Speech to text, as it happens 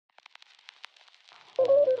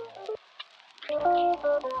Morning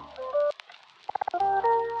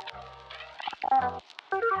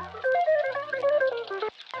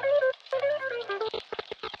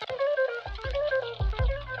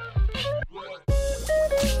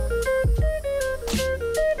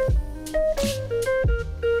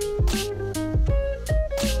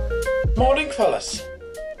fellas,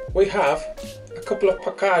 we have a couple of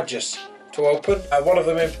packages to open. One of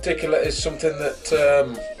them in particular is something that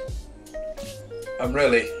I'm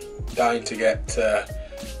really dying to get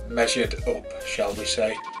measured up, shall we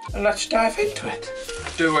say. And let's dive into it.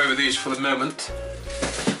 Do away with these for the moment.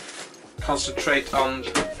 Concentrate on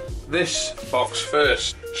this box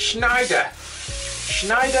first. Schneider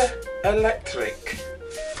Electric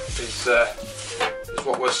is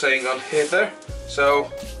what we're saying on here there. So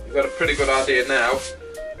you've got a pretty good idea now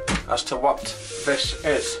as to what this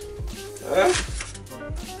is.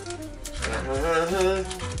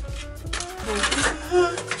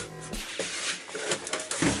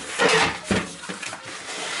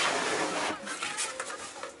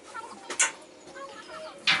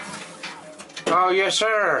 Oh yes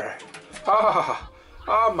sir.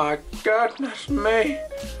 Oh my goodness me.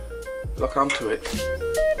 Look onto it.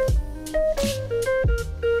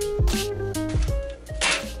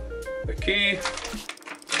 The key,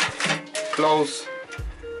 close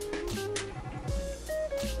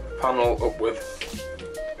panel up with.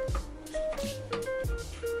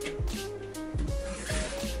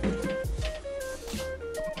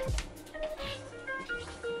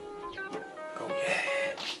 Oh yeah.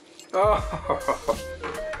 Oh.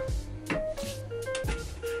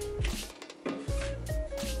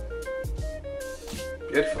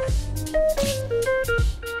 Beautiful.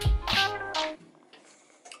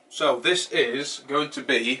 So this is going to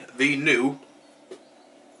be the new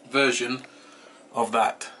version of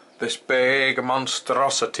that. This big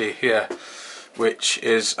monstrosity here, which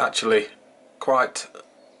is actually quite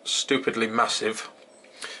stupidly massive,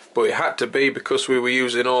 but it had to be because we were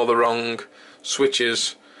using all the wrong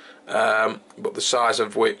switches, but the size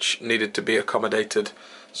of which needed to be accommodated.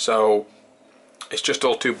 So it's just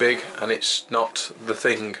all too big and it's not the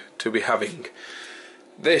thing to be having.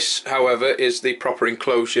 This, however, is the proper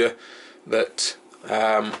enclosure that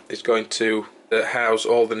is going to house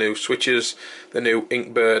all the new switches, the new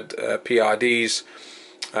Inkbird PIDs,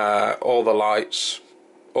 all the lights,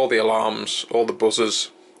 all the alarms, all the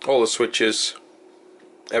buzzers, all the switches.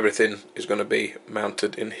 Everything is going to be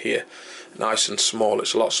mounted in here. Nice and small.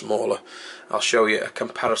 It's a lot smaller. I'll show you a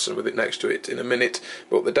comparison with it next to it in a minute.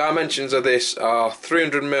 But the dimensions of this are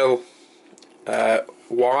 300mm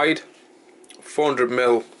wide,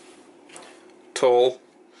 400mm tall,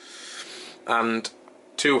 and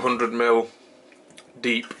 200mm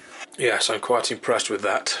deep. Yes, I'm quite impressed with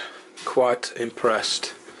that. Quite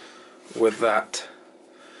impressed with that.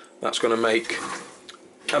 That's going to make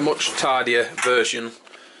a much tidier version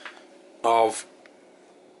of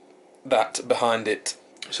that behind it.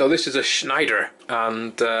 So this is a Schneider,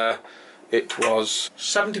 and it was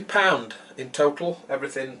 £70 in total,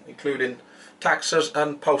 everything including taxes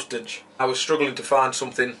and postage. I was struggling to find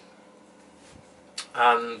something,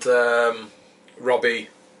 and Robbie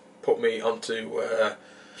put me onto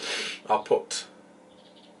I'll put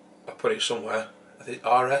it somewhere. I think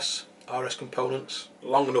RS components,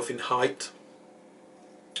 long enough in height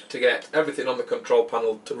to get everything on the control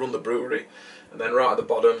panel to run the brewery, and then right at the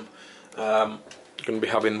bottom going to be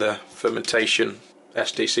having the fermentation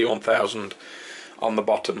STC 1000 on the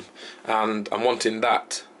bottom, and I'm wanting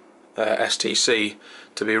that STC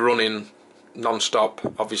to be running non-stop,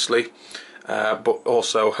 obviously, but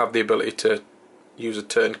also have the ability to use a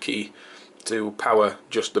turnkey to power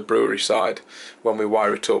just the brewery side when we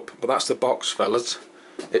wire it up. But that's the box, fellas.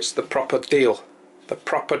 It's the proper deal. The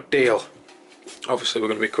proper deal. Obviously we're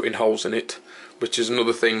going to be cutting holes in it, which is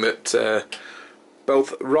another thing that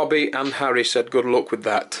both Robbie and Harry said good luck with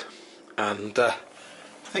that. And I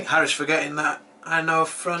think Harry's forgetting that I know a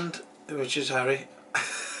friend, which is Harry.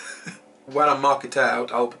 When I mark it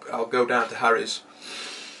out, I'll go down to Harry's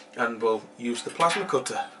and we'll use the plasma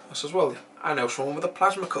cutter. I says, well, I know someone with a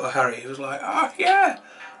plasma cutter, Harry. He was like, oh yeah,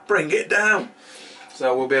 bring it down.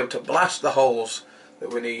 So we'll be able to blast the holes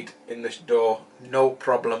that we need in this door, no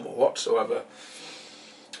problem whatsoever,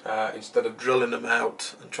 instead of drilling them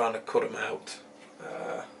out and trying to cut them out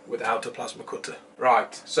without a plasma cutter.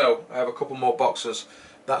 Right, so I have a couple more boxes.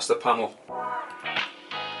 That's the panel.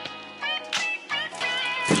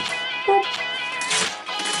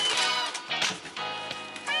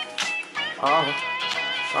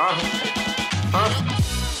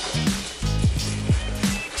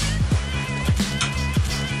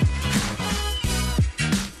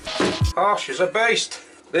 Oh, she's a beast.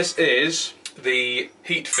 This is the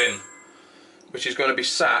heat fin, which is going to be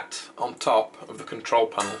sat on top of the control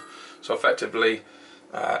panel. So effectively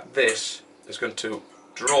this is going to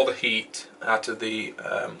draw the heat out of the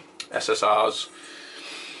SSRs,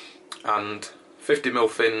 and 50mm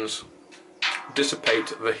fins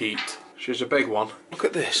dissipate the heat. She's a big one. Look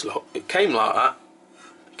at this, look. It came like that.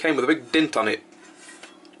 It came with a big dint on it.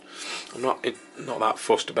 I'm not that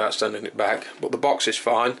fussed about sending it back, but the box is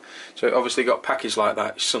fine. So it obviously got packaged like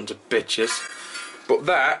that, you sons of bitches. But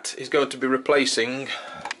that is going to be replacing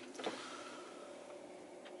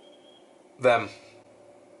them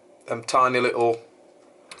tiny little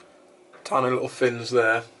fins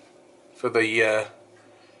there for the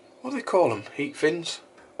what do they call them? Heat fins.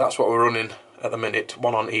 That's what we're running at the minute,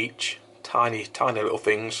 one on each. Tiny little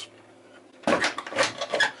things.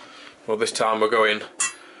 Well, this time we're going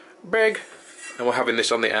big, and we're having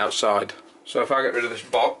this on the outside. So if I get rid of this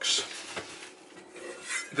box,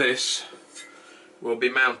 this will be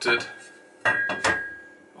mounted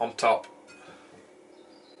on top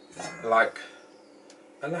like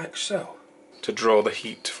so, to draw the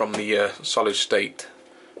heat from the solid state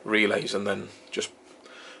relays and then just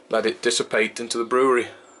let it dissipate into the brewery.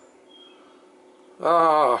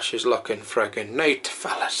 Oh, she's looking friggin' neat,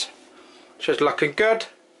 fellas. She's looking good.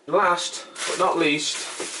 Last but not least,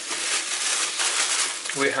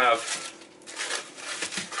 we have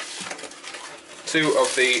two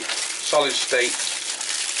of the solid state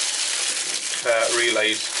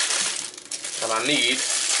relays, and I need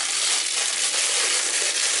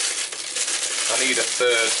a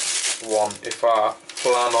third one if I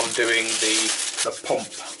plan on doing the pump,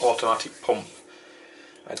 automatic pump.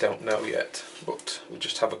 I don't know yet, but we'll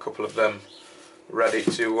just have a couple of them ready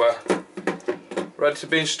to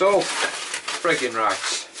be installed. Friggin'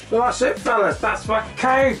 rights. So that's it, fellas. That's what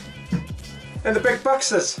came in the big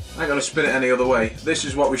boxes. I ain't gonna spin it any other way. This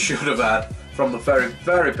is what we should have had from the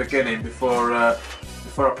very beginning before I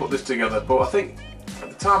put this together. But I think at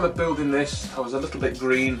the time of building this, I was a little bit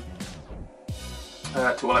green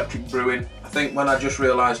to electric brewing. I think when I just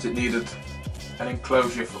realised it needed an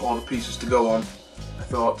enclosure for all the pieces to go on, I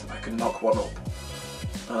thought I can knock one up,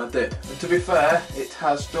 and I did. And to be fair, it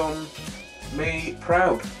has done me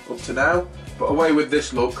proud up to now. But away with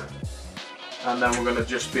this look, and then we're going to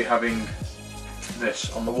just be having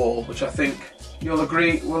this on the wall, which I think you'll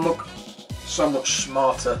agree will look so much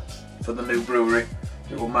smarter for the new brewery.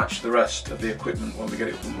 It will match the rest of the equipment when we get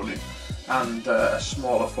it up and running, and a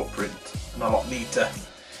smaller footprint and a lot neater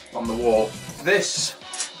on the wall. This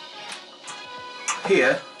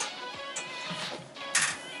here,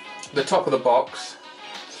 the top of the box,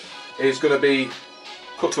 is going to be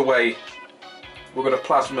cut away. We're going to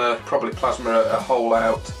probably plasma a hole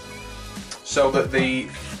out so that the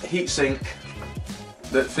heatsink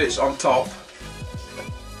that fits on top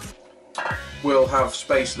will have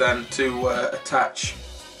space then to attach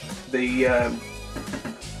the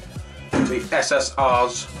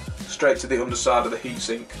SSRs straight to the underside of the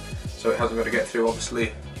heatsink, so it hasn't got to get through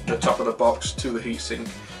obviously the top of the box to the heatsink.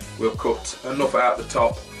 We'll cut enough out the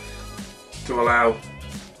top to allow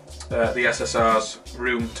the SSR's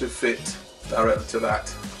room to fit directly to that.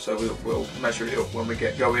 So we'll measure it up when we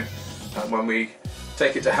get going, and when we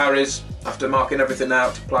take it to Harry's, after marking everything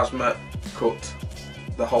out, plasma cut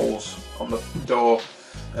the holes on the door.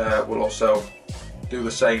 We'll also do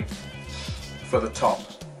the same for the top.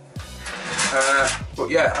 But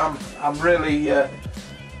yeah, I'm really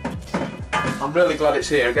glad it's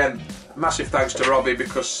here. Again, massive thanks to Robbie,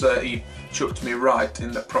 because he chucked me right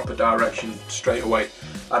in the proper direction straight away.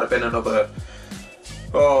 That'd have been another,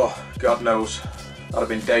 oh God knows, that'd have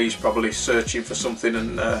been days probably searching for something,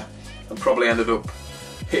 and probably ended up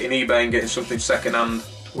hitting eBay and getting something second hand.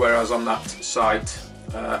 Whereas on that site,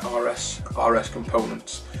 RS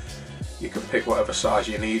components, you can pick whatever size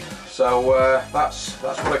you need. So that's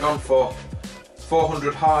what I've gone for.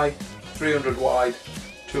 400 high, 300 wide,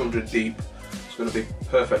 200 deep. It's going to be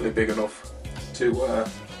perfectly big enough to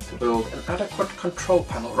build an adequate control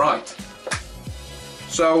panel. Right.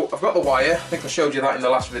 So I've got the wire. I think I showed you that in the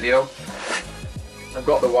last video. I've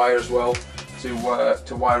got the wire as well to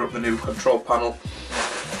wire up the new control panel.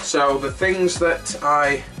 So the things that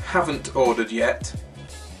I haven't ordered yet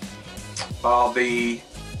are the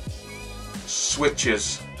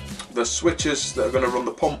switches. The switches that are going to run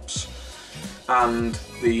the pumps and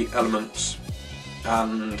the elements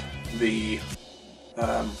and the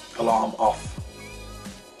alarm off.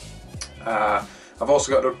 I've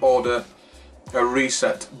also got to order a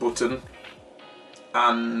reset button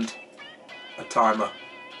and a timer,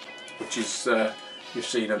 which is you've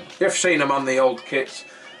seen them on the old kits.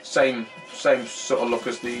 Same sort of look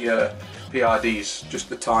as the PIDs, just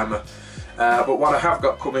the timer. But what I have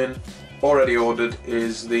got coming, already ordered,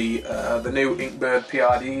 is the new Inkbird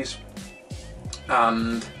PIDs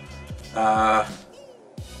and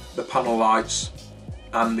the panel lights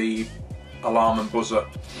and the alarm and buzzer.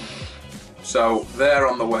 So they're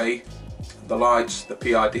on the way, the lights, the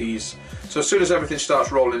PIDs. So as soon as everything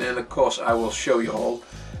starts rolling in, of course I will show you all,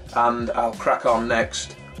 and I'll crack on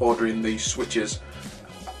next ordering the switches.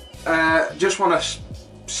 Just want to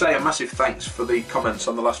say a massive thanks for the comments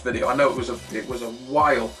on the last video. I know it was a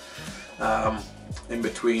while in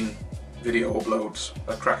between video uploads.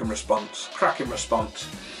 A cracking response,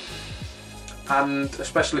 and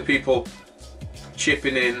especially people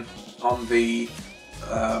chipping in on the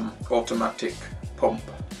automatic pump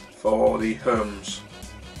for the Herms.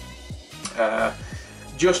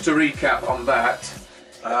 Just to recap on that,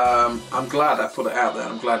 I'm glad I put it out there.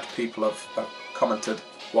 I'm glad people have commented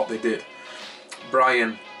what they did.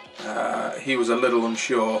 Brian, he was a little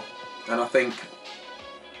unsure, and I think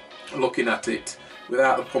looking at it,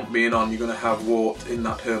 without the pump being on, you're going to have wart in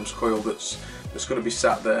that Herms coil that's going to be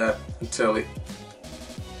sat there until it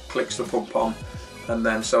clicks the pump on, and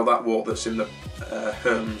then so that wart that's in the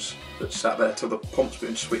Herms that's sat there till the pump's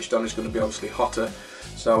been switched on is going to be obviously hotter,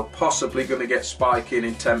 so possibly going to get spiking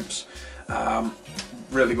in temps.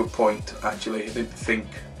 Really good point, actually. I didn't think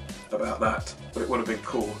about that, but it would have been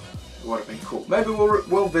cool. It would have been cool. Maybe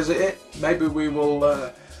we'll visit it. Maybe we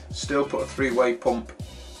will still put a three-way pump,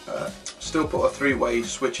 still put a three-way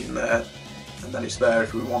switch in there, and then it's there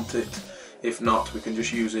if we want it. If not, we can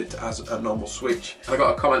just use it as a normal switch. I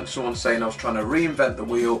got a comment from someone saying I was trying to reinvent the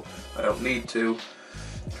wheel. I don't need to.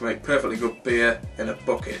 You can make perfectly good beer in a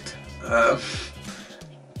bucket.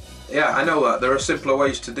 Yeah, I know that there are simpler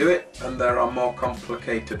ways to do it, and there are more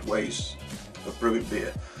complicated ways of brewing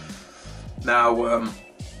beer. Now,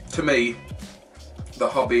 to me, the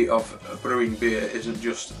hobby of brewing beer isn't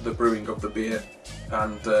just the brewing of the beer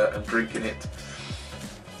and drinking it.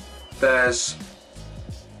 There's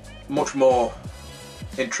much more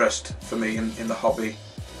interest for me in the hobby,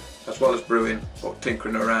 as well as brewing, but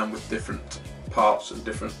tinkering around with different parts and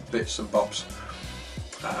different bits and bobs,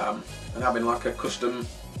 and having like a custom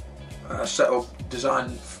setup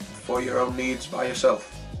designed for your own needs by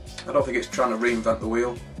yourself. I don't think it's trying to reinvent the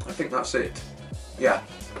wheel. I think that's it. Yeah,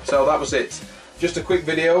 so that was it. Just a quick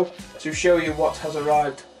video to show you what has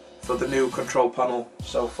arrived for the new control panel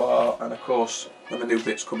so far, and of course when the new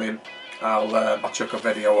bits come in I'll chuck a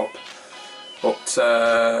video up. But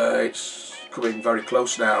it's coming very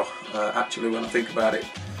close now, actually, when I think about it.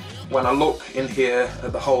 When I look in here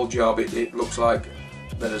at the whole job, it looks like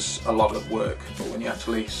there's a lot of work, but when you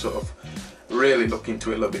actually sort of really look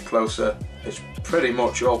into it a little bit closer, it's pretty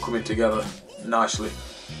much all coming together nicely.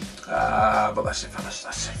 But that's it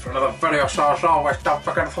for another video. So as always, don't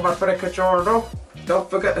forget to thumbs up the channel. Don't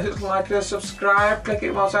forget to hit like and subscribe. Click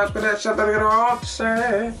it once I've been something I want to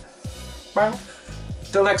say. Well,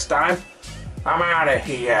 till next time, I'm out of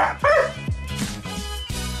here.